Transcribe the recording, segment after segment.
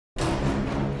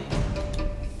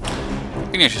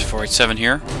Ignatius 487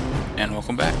 here, and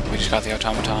welcome back. We just got the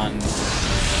automaton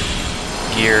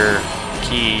gear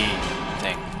key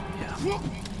thing. Yeah.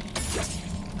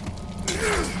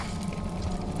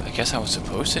 I guess I was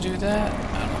supposed to do that?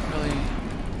 I don't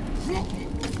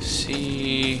really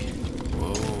see...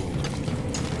 Whoa.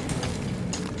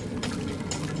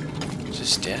 Is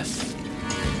this death?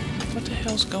 What the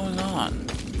hell's going on?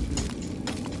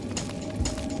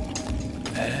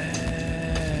 Oh.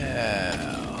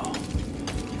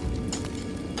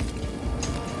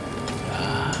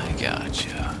 I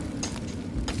gotcha.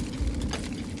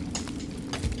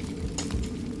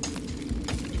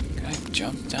 Can I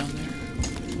jump down there?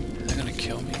 Is that gonna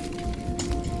kill me?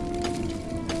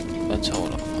 Let's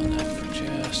hold off on that for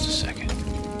just a second.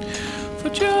 For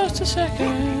just a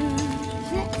second.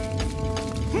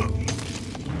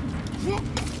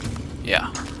 Yeah.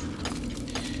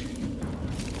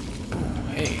 Ooh,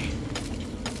 hey.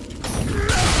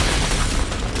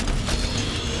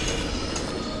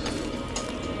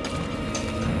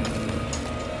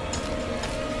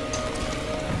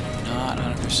 Not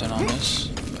 100% on this.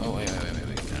 Oh, wait.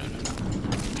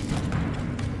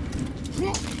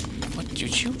 No. What did you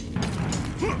shoot?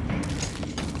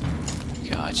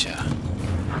 Gotcha.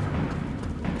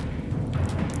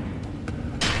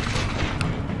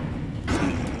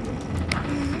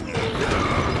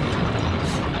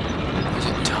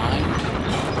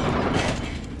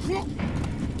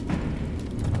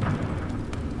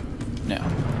 No.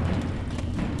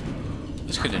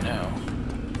 That's good to know.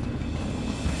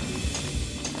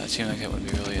 That seemed like it would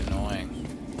be really annoying.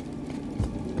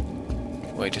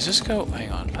 Wait, does this go...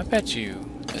 Hang on. I bet you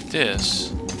that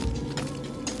this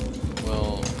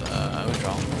will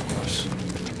withdraw, of course.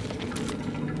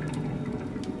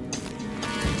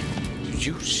 Did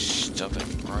you stop it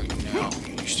right now,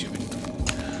 you stupid...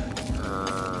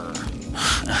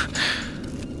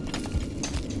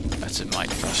 That's a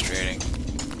mighty frustrating.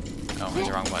 Oh, hit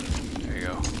the wrong button. There you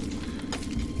go.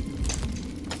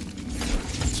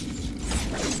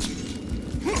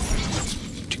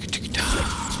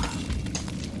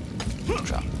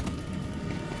 Drop.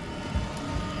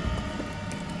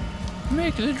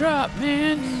 Make the drop,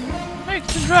 man. Make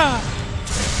the drop.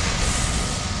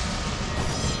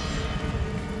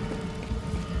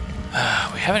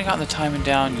 We haven't gotten the timing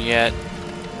down yet.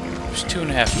 There's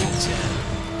 2.5 minutes in.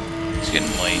 It's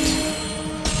getting late.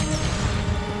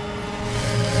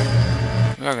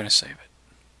 We are going to save it.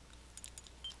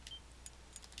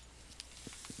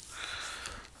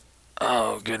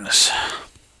 Oh, goodness.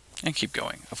 And keep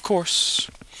going, of course.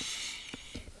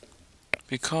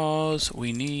 Because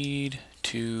we need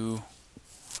to...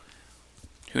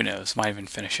 Who knows? Might even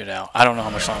finish it out. I don't know how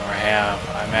much longer I have.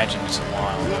 I imagine it's a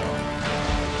while, though.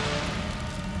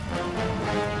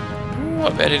 Ooh, I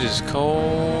bet it is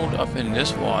cold up in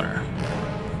this water.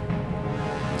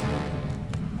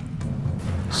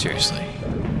 Seriously.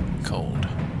 Cold.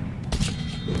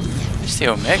 It's the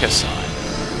Omega sign.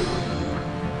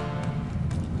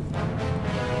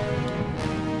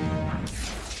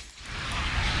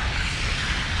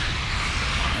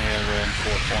 I gotta go ahead and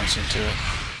 4 points into it.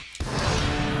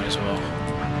 Might as well.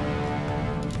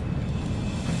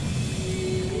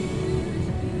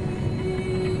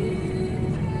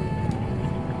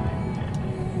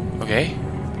 Okay.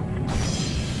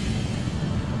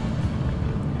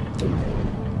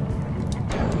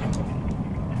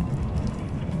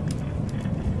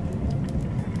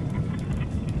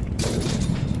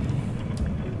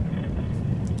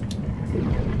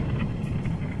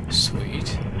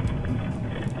 Sweet.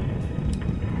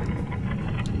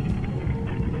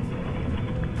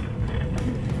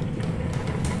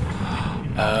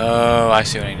 Oh, I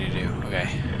see what I need to do. Okay.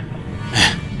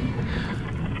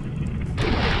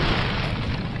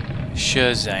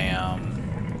 Shazam.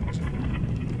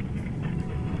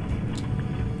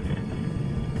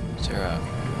 Is there a...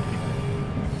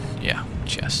 Yeah,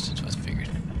 chest. That's what I figured.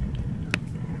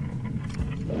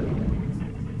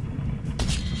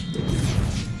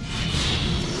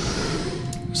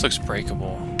 This looks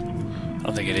breakable. I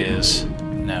don't think it is.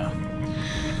 No.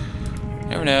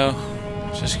 Never know.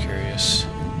 Just curious.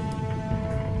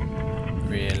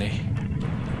 Really.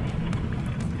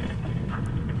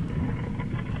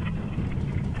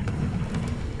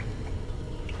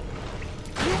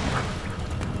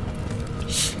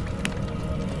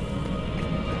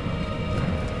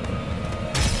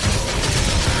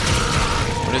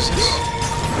 What is this?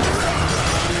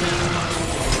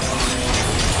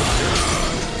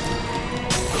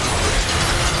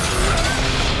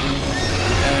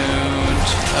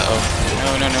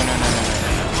 No.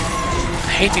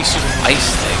 I hate these stupid ice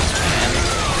things, man.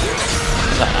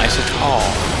 It's not nice at all.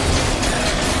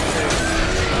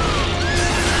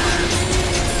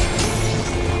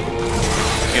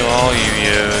 kill all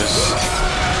you-yos.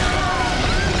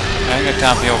 I ain't got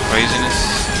time for your craziness.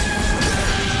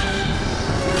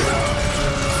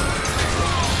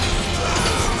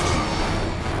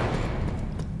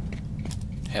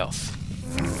 Health.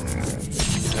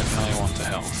 Definitely want the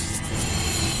health.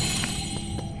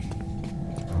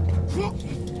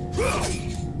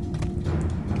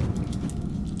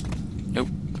 Nope.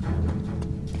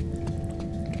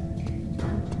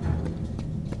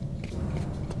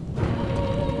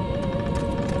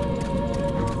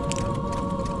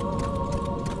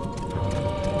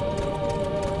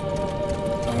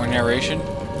 No more narration?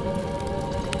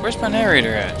 Where's my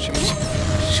narrator at? She must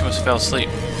have fell asleep.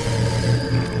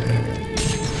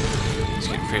 It's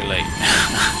getting pretty late.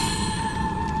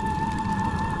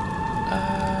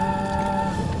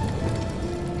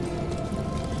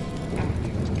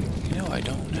 You know, I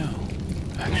don't know,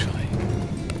 actually.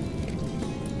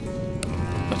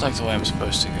 Looks like the way I'm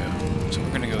supposed to go. So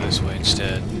we're gonna go this way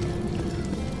instead.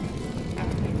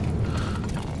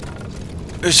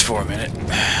 Just for a minute.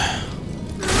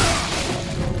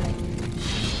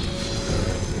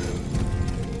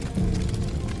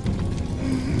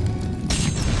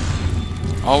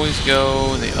 Always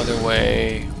go the other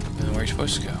way than where you're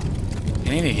supposed to go.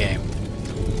 In any game.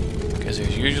 Because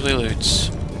there's usually loots.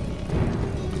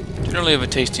 Generally of a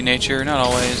tasty nature, not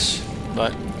always,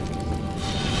 but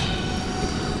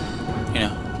you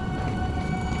know.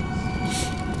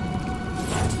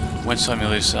 Win some, you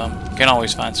lose some. Can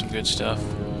always find some good stuff.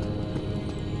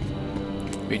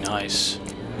 Be nice.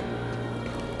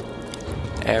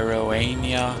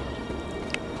 Aeroania.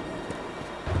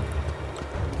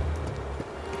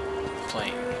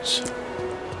 Planes.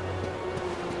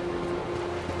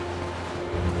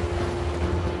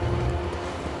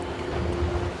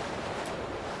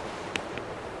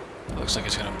 Looks like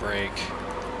it's gonna break.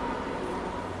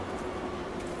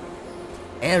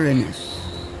 Erinus,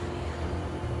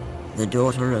 the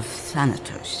daughter of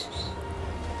Thanatos,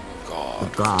 the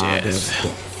god of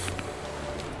death.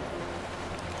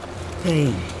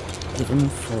 Pain given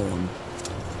form,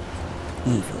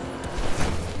 evil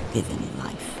given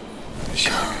life.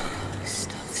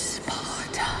 Ghost of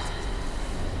Sparta,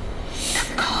 the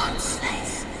god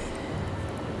slayer.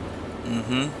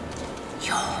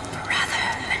 Your brother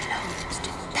belongs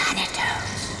to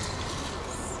Thanatos.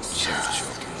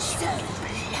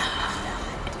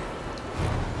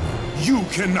 You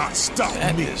cannot stop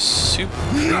That me. is super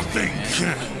creepy, Nothing man.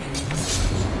 can.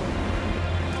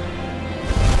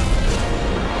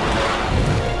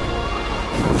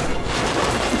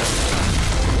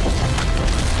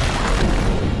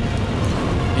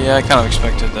 Yeah, I kind of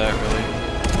expected that, really.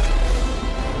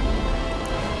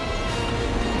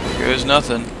 There goes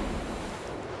nothing.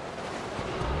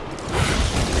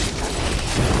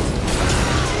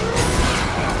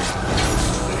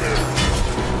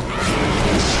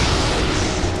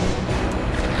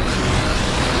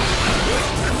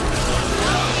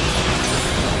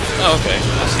 Oh, okay,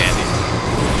 that's handy.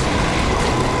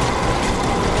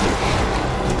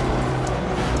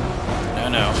 No,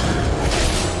 no.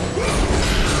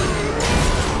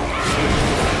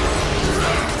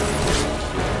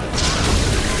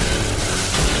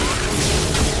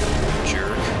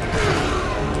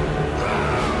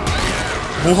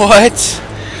 What?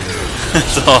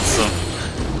 That's awesome.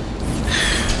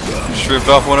 Just ripped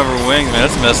off one of her wings, man.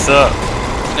 That's messed up.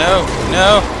 No,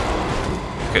 no.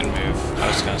 Couldn't move. I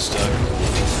was kind of stuck.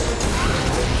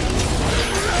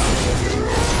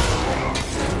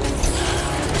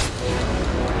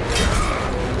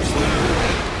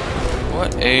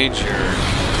 What a jerk.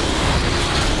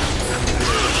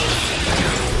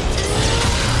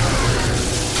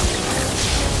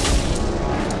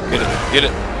 Get it, get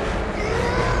it.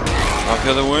 Off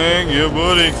the other wing, yeah,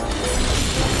 buddy.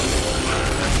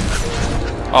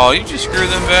 Oh, you just screwed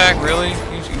them back, really?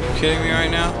 You kidding me right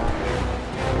now?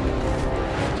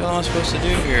 What am I supposed to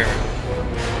do here?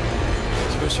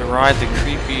 I'm supposed to ride the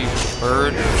creepy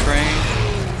bird train?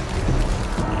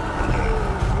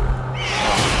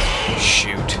 Oh,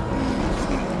 shoot.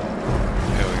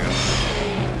 There we go.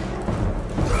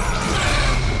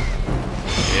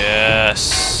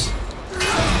 Yes.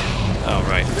 Oh,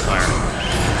 right, fire.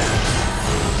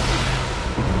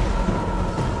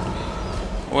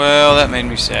 Well, that made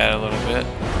me sad a little bit.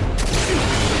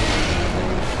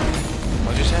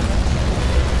 What just happened?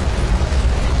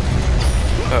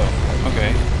 Oh,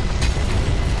 okay.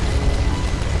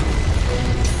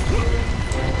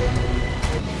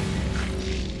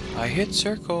 I hit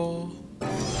circle.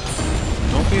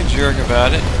 Don't be a jerk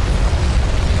about it.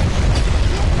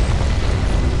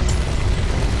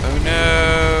 Who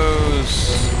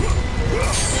knows?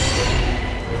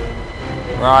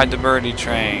 Ride the birdie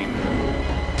train.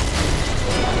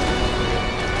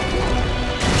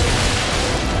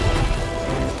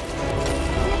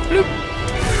 Bloop.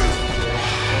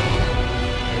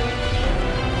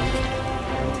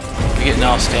 You getting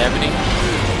all stabbity?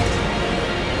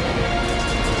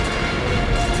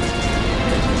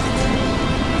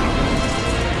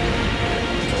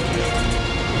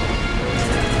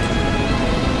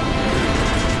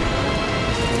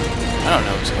 I don't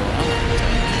know what's going on with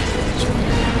that.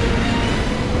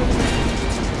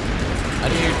 How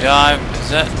do you dive? Is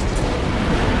that...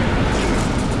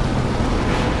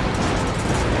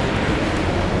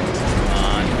 Come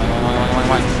on, come on, come on, come on,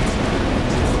 come on.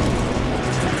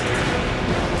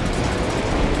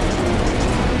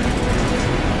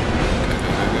 Go,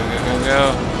 go, go, go, go, go.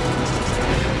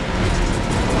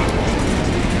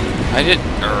 I did...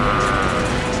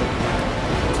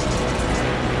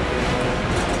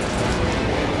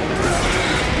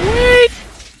 Wait!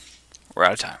 We're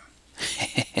out of time.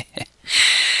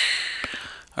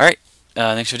 Alright,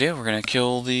 next video we're gonna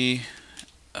kill the,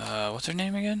 what's her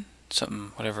name again?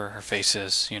 Something, whatever her face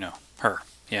is, you know, her.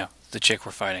 Yeah, the chick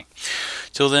we're fighting.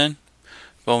 Till then,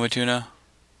 Bone Tuna,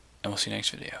 and we'll see you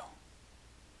next video.